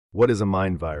What is a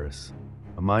mind virus?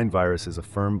 A mind virus is a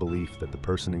firm belief that the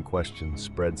person in question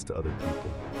spreads to other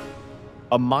people.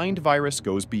 A mind virus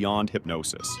goes beyond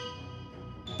hypnosis.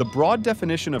 The broad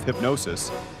definition of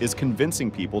hypnosis is convincing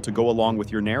people to go along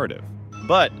with your narrative.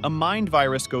 But a mind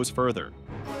virus goes further.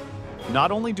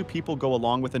 Not only do people go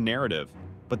along with a narrative,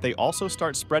 but they also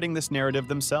start spreading this narrative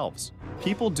themselves.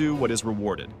 People do what is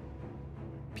rewarded.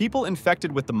 People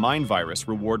infected with the mind virus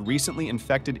reward recently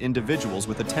infected individuals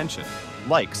with attention,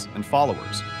 likes, and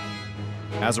followers.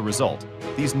 As a result,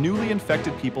 these newly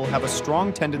infected people have a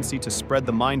strong tendency to spread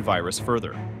the mind virus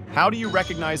further. How do you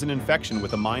recognize an infection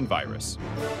with a mind virus?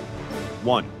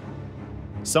 1.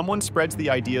 Someone spreads the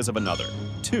ideas of another.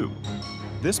 2.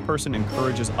 This person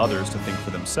encourages others to think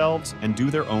for themselves and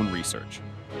do their own research.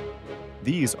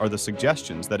 These are the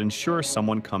suggestions that ensure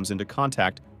someone comes into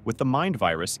contact with the mind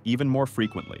virus even more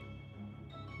frequently.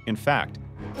 In fact,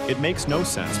 it makes no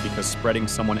sense because spreading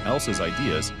someone else's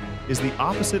ideas is the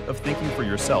opposite of thinking for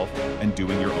yourself and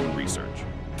doing your own research.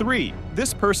 3.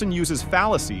 This person uses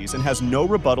fallacies and has no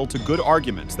rebuttal to good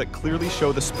arguments that clearly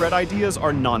show the spread ideas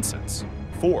are nonsense.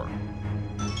 4.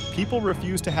 People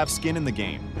refuse to have skin in the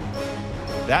game.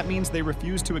 That means they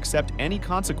refuse to accept any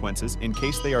consequences in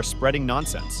case they are spreading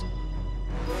nonsense.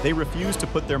 They refuse to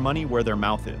put their money where their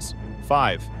mouth is.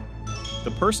 5.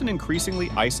 The person increasingly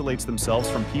isolates themselves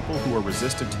from people who are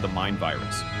resistant to the mind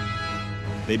virus.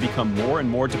 They become more and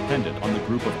more dependent on the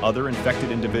group of other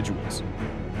infected individuals,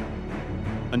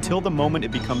 until the moment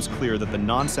it becomes clear that the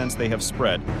nonsense they have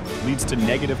spread leads to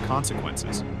negative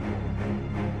consequences.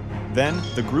 Then,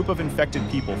 the group of infected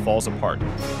people falls apart,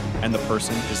 and the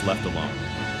person is left alone.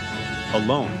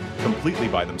 Alone, completely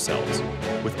by themselves,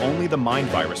 with only the mind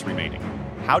virus remaining.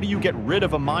 How do you get rid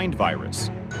of a mind virus?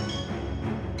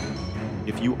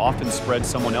 If you often spread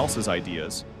someone else's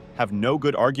ideas, have no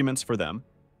good arguments for them,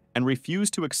 and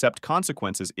refuse to accept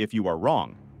consequences if you are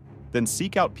wrong, then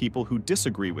seek out people who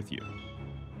disagree with you.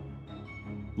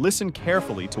 Listen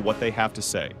carefully to what they have to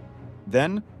say.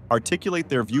 Then, articulate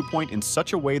their viewpoint in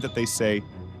such a way that they say,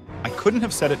 "I couldn't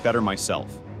have said it better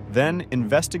myself." Then,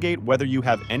 investigate whether you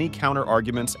have any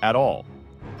counter-arguments at all.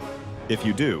 If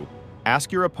you do,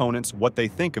 ask your opponents what they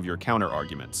think of your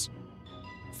counter-arguments.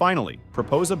 Finally,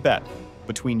 propose a bet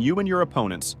between you and your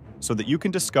opponents so that you can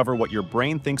discover what your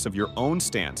brain thinks of your own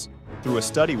stance through a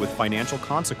study with financial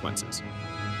consequences.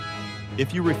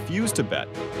 If you refuse to bet,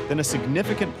 then a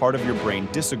significant part of your brain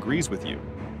disagrees with you.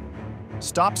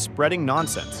 Stop spreading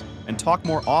nonsense and talk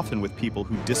more often with people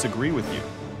who disagree with you.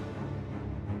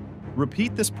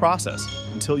 Repeat this process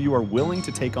until you are willing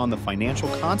to take on the financial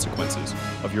consequences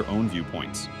of your own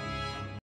viewpoints.